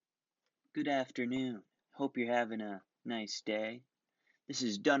Good afternoon. Hope you're having a nice day. This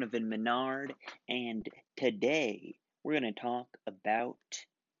is Donovan Menard, and today we're going to talk about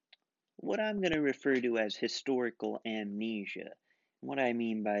what I'm going to refer to as historical amnesia. What I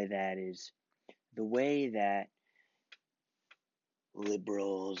mean by that is the way that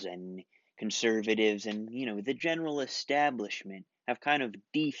liberals and conservatives and, the general establishment have kind of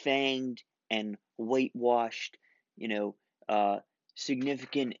defanged and whitewashed, you know, uh,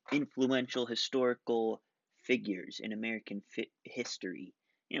 significant, influential historical figures in American history.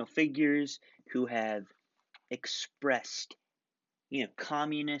 Figures who have expressed,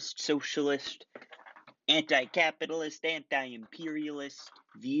 communist, socialist, anti-capitalist, anti-imperialist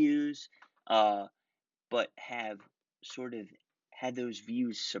views, uh, but have sort of had those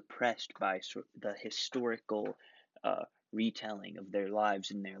views suppressed by the historical uh, retelling of their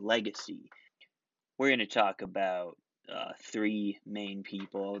lives and their legacy. We're going to talk about three main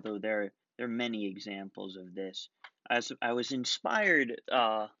people, although there are many examples of this. I was inspired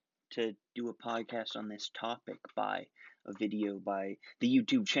to do a podcast on this topic by a video by the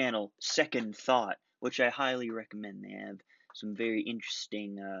YouTube channel Second Thought, which I highly recommend. They have some very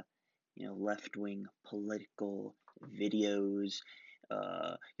interesting, left wing political videos.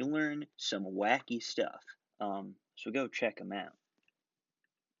 You'll learn some wacky stuff. So go check them out.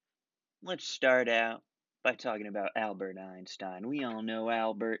 Let's start out by talking about Albert Einstein. We all know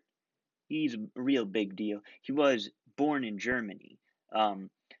Albert. He's a real big deal. He was born in Germany. Um,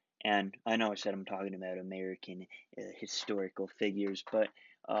 and I know I said I'm talking about American historical figures, but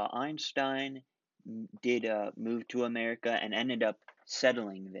Einstein did move to America and ended up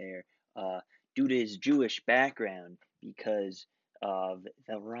settling there due to his Jewish background because of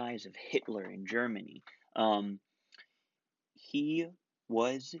the rise of Hitler in Germany. Um, he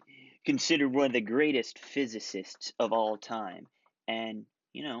was considered one of the greatest physicists of all time. And,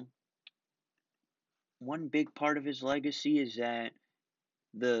 one big part of his legacy is that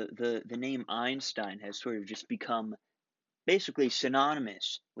the name Einstein has sort of just become basically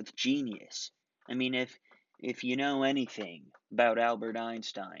synonymous with genius. I mean, if you know anything about Albert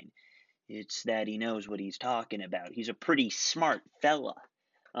Einstein, it's that he knows what he's talking about. He's a pretty smart fella.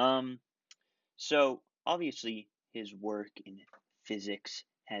 Um, So, obviously, his work in physics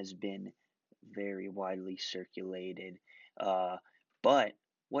has been very widely circulated. Uh, but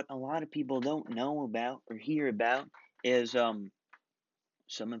what a lot of people don't know about or hear about is some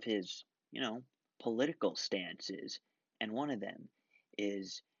of his, political stances. And one of them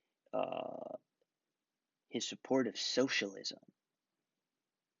is uh, his support of socialism,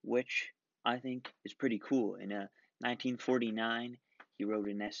 which I think is pretty cool. In 1949, he wrote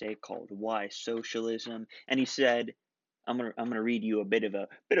an essay called "Why Socialism," and he said, "I'm gonna read you a bit of a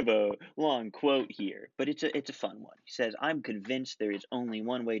long quote here, but it's a fun one." He says, "I'm convinced there is only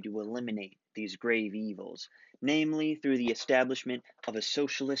one way to eliminate these grave evils, namely through the establishment of a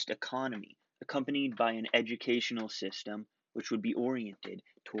socialist economy, accompanied by an educational system." Which would be oriented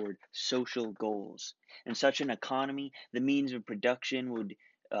toward social goals. In such an economy, the means of production would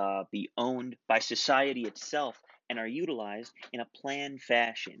be owned by society itself and are utilized in a planned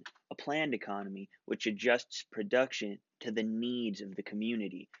fashion, a planned economy which adjusts production to the needs of the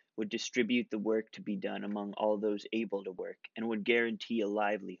community, would distribute the work to be done among all those able to work, and would guarantee a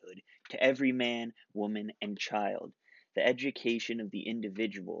livelihood to every man, woman, and child. The education of the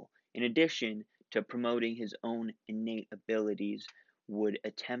individual, in addition to promoting his own innate abilities, would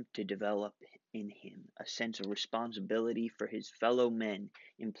attempt to develop in him a sense of responsibility for his fellow men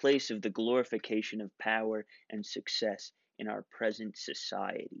in place of the glorification of power and success in our present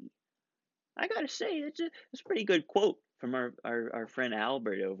society. I gotta say, it's a pretty good quote from our friend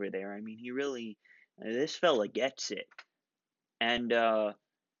Albert over there. I mean, he really, this fella gets it. And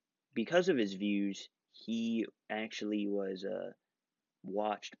because of his views, he actually was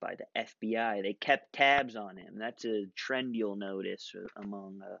watched by the FBI. They kept tabs on him. That's a trend you'll notice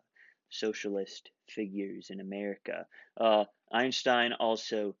among socialist figures in America. Einstein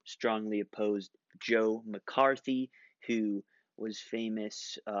also strongly opposed Joe McCarthy, who was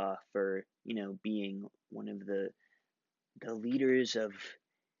famous for being one of the leaders of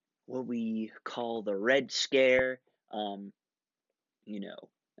what we call the Red Scare. Um, you know,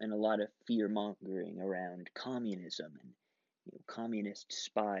 and a lot of fear mongering around communism and communist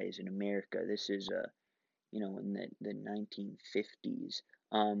spies in America. This is in the 1950s.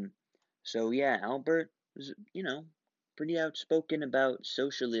 Um, so yeah, Albert was pretty outspoken about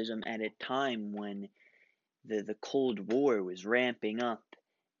socialism at a time when the Cold War was ramping up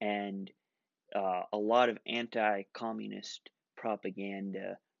and a lot of anti-communist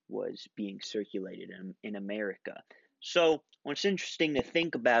propaganda was being circulated in America. So what's interesting to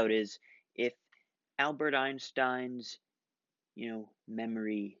think about is if Albert Einstein's,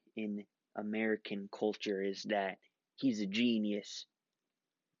 memory in American culture is that he's a genius,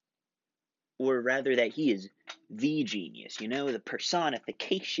 or rather that he is the genius, the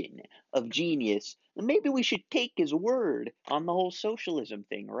personification of genius, then maybe we should take his word on the whole socialism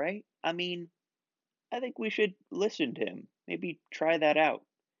thing, right? I mean, I think we should listen to him. Maybe try that out.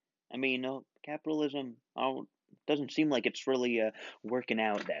 I mean, capitalism doesn't seem like it's really working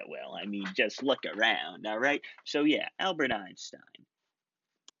out that well. I mean, just look around, all right? So, yeah, Albert Einstein.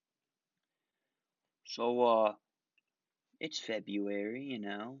 So, it's February,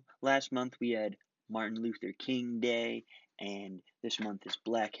 Last month we had Martin Luther King Day, and this month is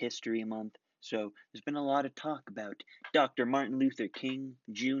Black History Month. So there's been a lot of talk about Dr. Martin Luther King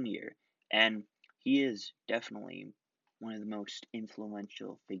Jr., and he is definitely one of the most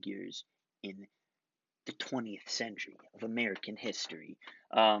influential figures in the 20th century of American history.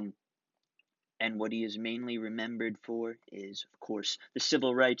 And what he is mainly remembered for is, of course, the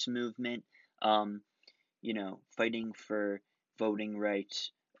civil rights movement. Um, fighting for voting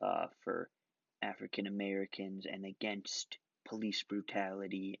rights for African Americans and against police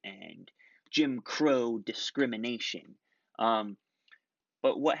brutality and Jim Crow discrimination. Um,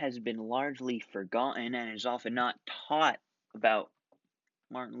 but what has been largely forgotten and is often not taught about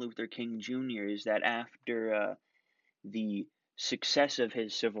Martin Luther King Jr. is that after the success of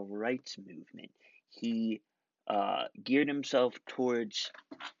his civil rights movement, he geared himself towards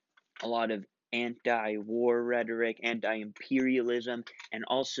a lot of anti-war rhetoric, anti-imperialism, and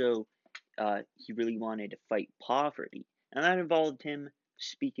also he really wanted to fight poverty. And that involved him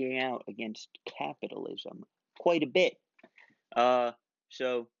speaking out against capitalism quite a bit. Uh,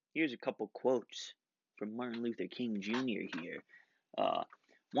 so here's a couple quotes from Martin Luther King Jr. here. Uh,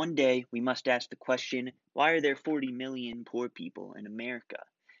 One day we must ask the question, why are there 40 million poor people in America?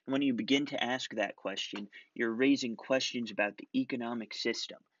 And when you begin to ask that question, you're raising questions about the economic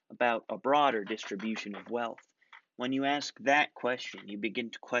system, about a broader distribution of wealth. When you ask that question, you begin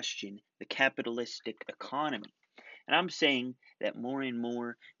to question the capitalistic economy. And I'm saying that more and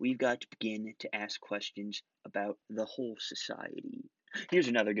more we've got to begin to ask questions about the whole society. Here's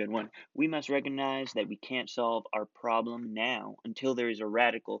another good one. We must recognize that we can't solve our problem now until there is a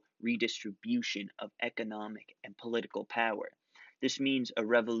radical redistribution of economic and political power. This means a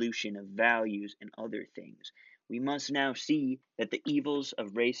revolution of values and other things. We must now see that the evils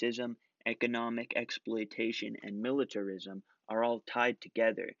of racism, economic exploitation, and militarism are all tied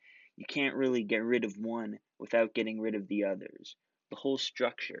together. You can't really get rid of one without getting rid of the others. The whole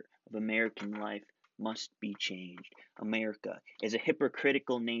structure of American life must be changed. America is a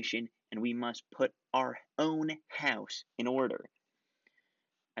hypocritical nation, and we must put our own house in order.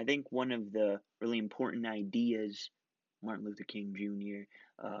 I think one of the really important ideas Martin Luther King Jr.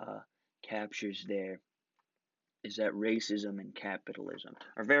 Captures there is that racism and capitalism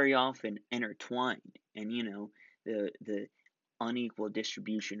are very often intertwined, and the unequal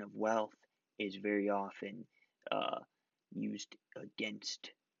distribution of wealth is very often uh, used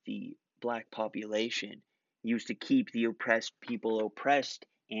against the black population, used to keep the oppressed people oppressed,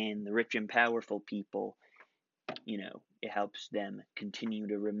 and the rich and powerful people, it helps them continue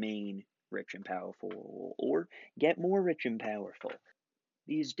to remain rich and powerful or get more rich and powerful.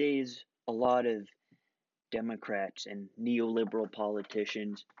 These days, a lot of Democrats and neoliberal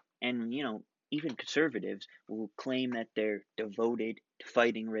politicians and, even conservatives will claim that they're devoted to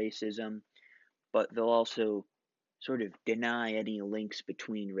fighting racism, but they'll also sort of deny any links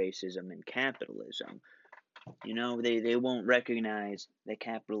between racism and capitalism. They won't recognize that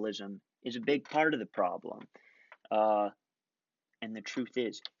capitalism is a big part of the problem. Uh, and the truth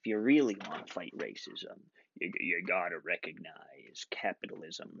is, if you really want to fight racism, you gotta recognize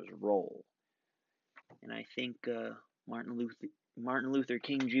capitalism's role. And I think Martin Luther Martin Luther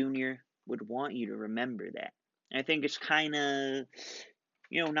King Jr. would want you to remember that. And I think it's kind of,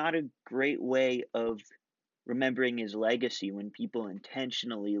 not a great way of remembering his legacy when people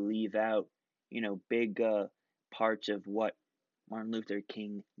intentionally leave out, big parts of what Martin Luther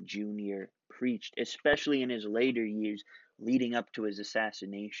King Jr. preached, especially in his later years leading up to his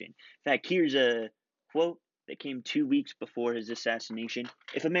assassination. In fact, here's a quote that came 2 weeks before his assassination.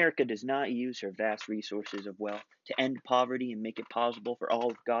 If America does not use her vast resources of wealth to end poverty and make it possible for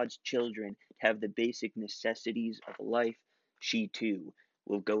all of God's children to have the basic necessities of life, she too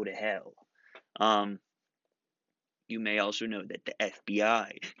will go to hell. Um, you may also know that the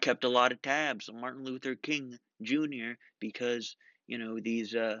FBI kept a lot of tabs on Martin Luther King Jr. because,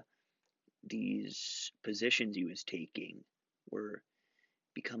 these positions he was taking were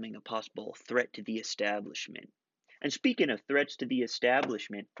becoming a possible threat to the establishment. And speaking of threats to the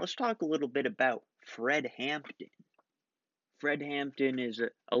establishment, let's talk a little bit about Fred Hampton. Fred Hampton is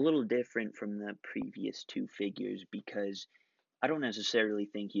a little different from the previous two figures because I don't necessarily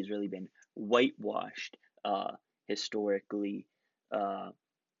think he's really been whitewashed historically, uh,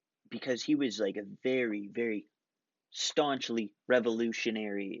 because he was like a very, very staunchly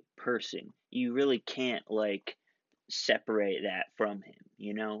revolutionary person. You really can't like separate that from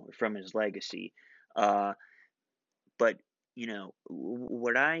him, from his legacy. Uh, but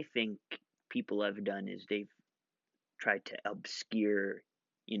what I think people have done is they've tried to obscure,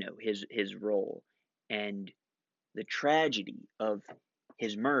 his role and the tragedy of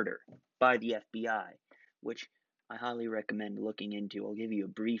his murder by the FBI, which I highly recommend looking into. I'll give you a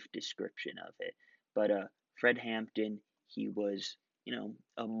brief description of it. But Fred Hampton, he was,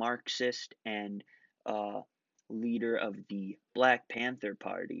 a Marxist and uh, leader of the Black Panther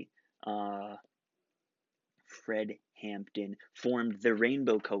Party. Uh, Fred Hampton formed the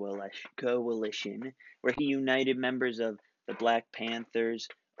Rainbow Coalition, where he united members of the Black Panthers,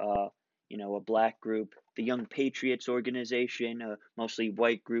 uh, a black group, the Young Patriots organization, a mostly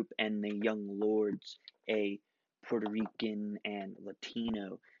white group, and the Young Lords, a Puerto Rican and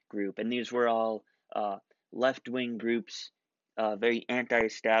Latino group. And these were all left wing groups, very anti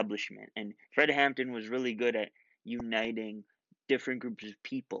establishment. And Fred Hampton was really good at uniting different groups of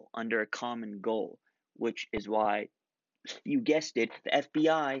people under a common goal, which is why, you guessed it, the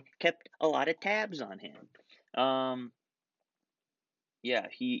FBI kept a lot of tabs on him. Um, yeah,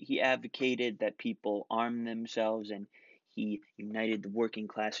 he advocated that people arm themselves, and he united the working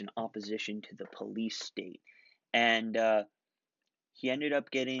class in opposition to the police state. And he ended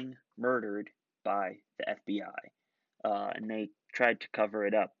up getting murdered by the FBI, and they tried to cover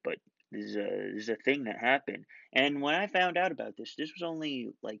it up, but this is a thing that happened. And when I found out about this was only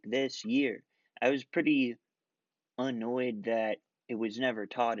like this year. I was pretty annoyed that it was never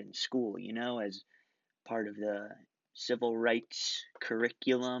taught in school, as part of the civil rights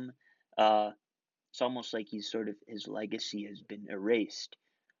curriculum. Uh, it's almost like his legacy has been erased.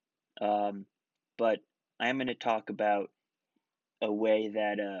 Um, but I'm going to talk about a way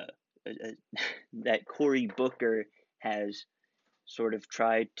that that Cory Booker has sort of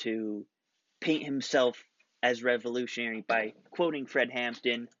tried to paint himself as revolutionary by quoting Fred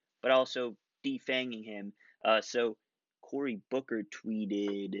Hampton, but also defanging him. So Cory Booker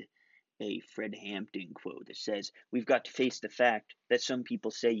tweeted a Fred Hampton quote that says, "We've got to face the fact that some people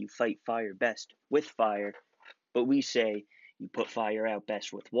say you fight fire best with fire, but we say you put fire out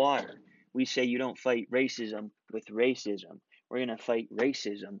best with water. We say you don't fight racism with racism. We're going to fight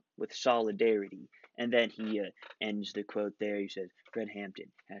racism with solidarity." And then he ends the quote there. He says, "Fred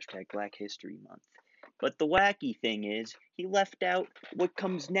Hampton, hashtag Black History Month." But the wacky thing is, he left out what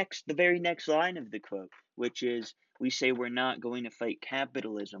comes next, the very next line of the quote, which is, "We say we're not going to fight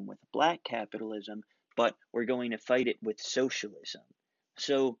capitalism with black capitalism, but we're going to fight it with socialism."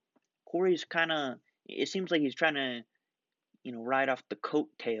 So Cory's kind of, it seems like he's trying to, ride off the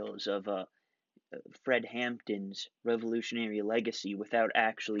coattails of Fred Hampton's revolutionary legacy without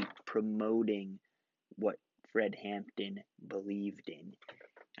actually promoting what Fred Hampton believed in.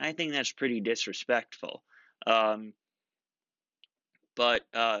 I think that's pretty disrespectful. Um, but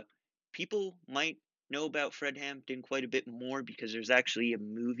people might know about Fred Hampton quite a bit more because there's actually a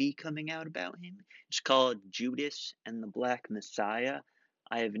movie coming out about him. It's called Judas and the Black Messiah.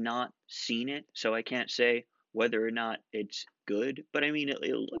 I have not seen it, so I can't say whether or not it's good, but I mean it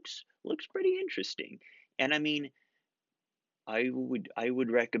looks pretty interesting. And I mean, I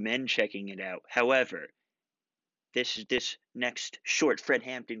would recommend checking it out. However, this next short Fred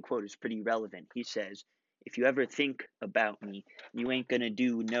Hampton quote is pretty relevant. He says, "If you ever think about me, you ain't gonna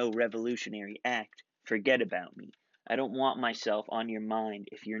do no revolutionary act. Forget about me. I don't want myself on your mind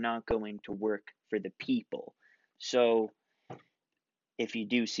if you're not going to work for the people." So, if you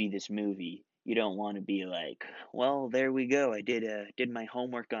do see this movie, you don't want to be like, "Well, there we go. I did my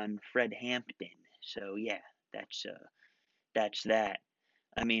homework on Fred Hampton." So yeah, that's that.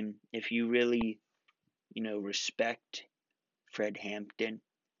 I mean, if you really, respect Fred Hampton,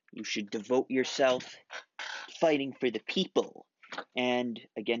 you should devote yourself fighting for the people and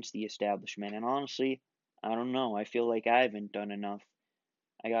against the establishment. And honestly, I don't know. I feel like I haven't done enough.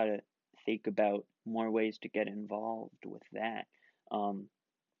 I gotta think about more ways to get involved with that. Um,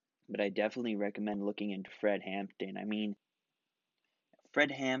 but I definitely recommend looking into Fred Hampton. I mean,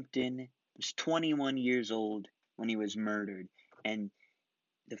 Fred Hampton was 21 years old when he was murdered, and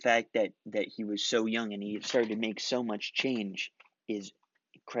the fact that he was so young and he started to make so much change is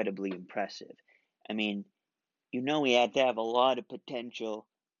incredibly impressive. I mean, he had to have a lot of potential,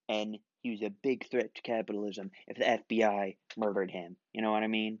 and he was a big threat to capitalism if the FBI murdered him. You know what I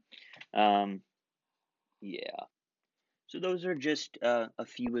mean? Yeah. So those are just a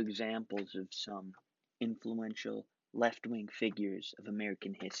few examples of some influential left-wing figures of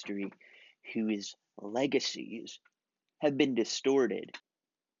American history whose legacies have been distorted.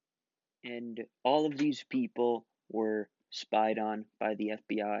 And all of these people were spied on by the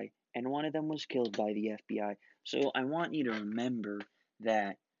FBI, and one of them was killed by the FBI. So I want you to remember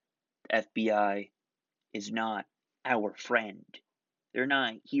that FBI is not our friend. They're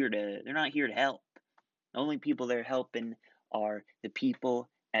not here to help. The only people they're helping are the people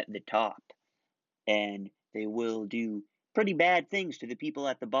at the top, and they will do pretty bad things to the people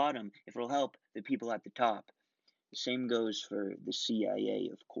at the bottom if it'll help the people at the top. The same goes for the CIA,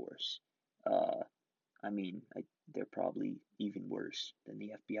 of course. I mean, they're probably even worse than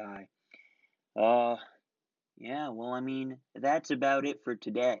the FBI. Uh, yeah, well, I mean, that's about it for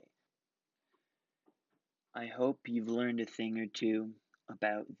today. I hope you've learned a thing or two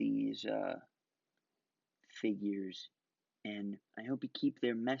about these figures, and I hope you keep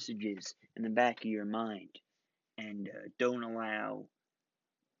their messages in the back of your mind and don't allow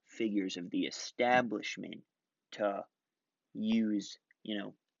figures of the establishment to use,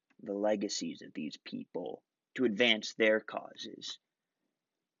 the legacies of these people to advance their causes.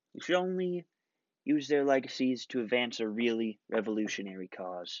 You should only use their legacies to advance a really revolutionary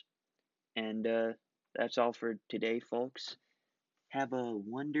cause. And that's all for today, folks. Have a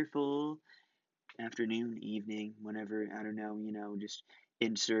wonderful afternoon, evening, whenever, I don't know, just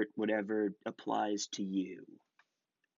insert whatever applies to you.